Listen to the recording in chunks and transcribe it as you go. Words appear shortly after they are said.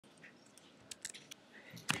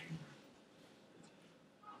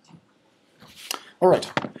All right.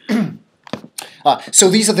 So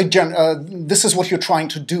these are this is what you're trying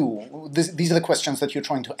to do. These are the questions that you're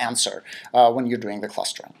trying to answer when you're doing the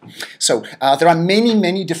clustering. So there are many,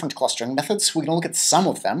 many different clustering methods. We're going to look at some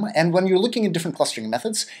of them. And when you're looking at different clustering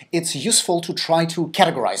methods, it's useful to try to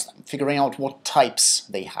categorize them, figuring out what types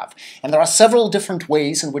they have. And there are several different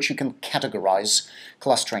ways in which you can categorize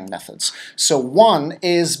clustering methods. So one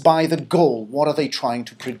is by the goal. What are they trying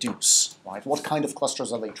to produce? Right? What kind of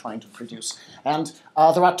clusters are they trying to produce? And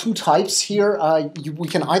there are two types here. We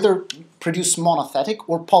can either produce monothetic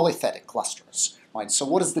or polythetic clusters. Right? So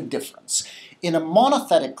what is the difference? In a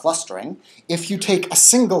monothetic clustering, if you take a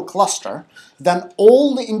single cluster, then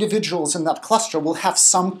all the individuals in that cluster will have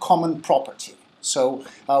some common property. So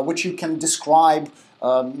which you can describe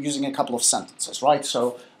using a couple of sentences, right?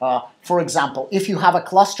 So, for example, if you have a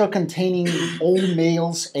cluster containing all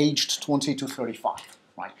males aged 20 to 35,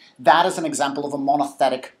 right? That is an example of a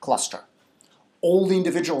monothetic cluster. All the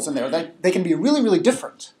individuals in there, they can be really, really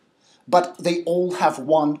different, but they all have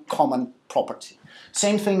one common property.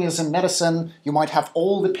 Same thing as in medicine, you might have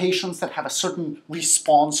all the patients that have a certain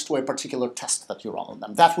response to a particular test that you run on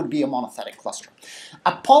them. That would be a monothetic cluster.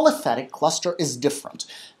 A polythetic cluster is different.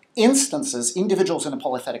 Instances, individuals in a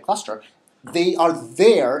polythetic cluster, they are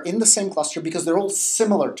there in the same cluster because they're all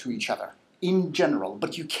similar to each other in general,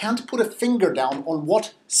 but you can't put a finger down on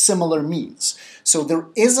what similar means. So there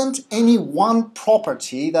isn't any one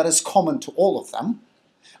property that is common to all of them,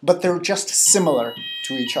 but they're just similar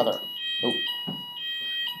to each other. Oh.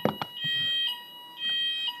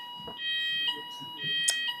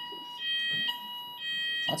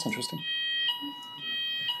 That's interesting.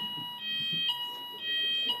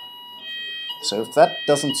 So if that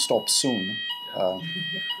doesn't stop soon,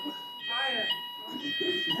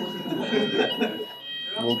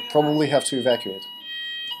 we'll probably have to evacuate.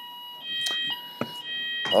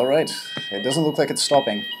 All right, it doesn't look like it's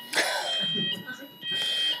stopping.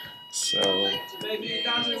 So maybe it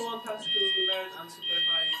doesn't want us to learn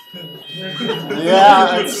unsupervised.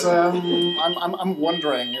 Yeah, it's. I'm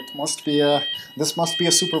wondering. This must be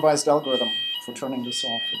a supervised algorithm for turning this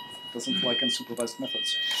off. It doesn't like unsupervised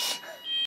methods.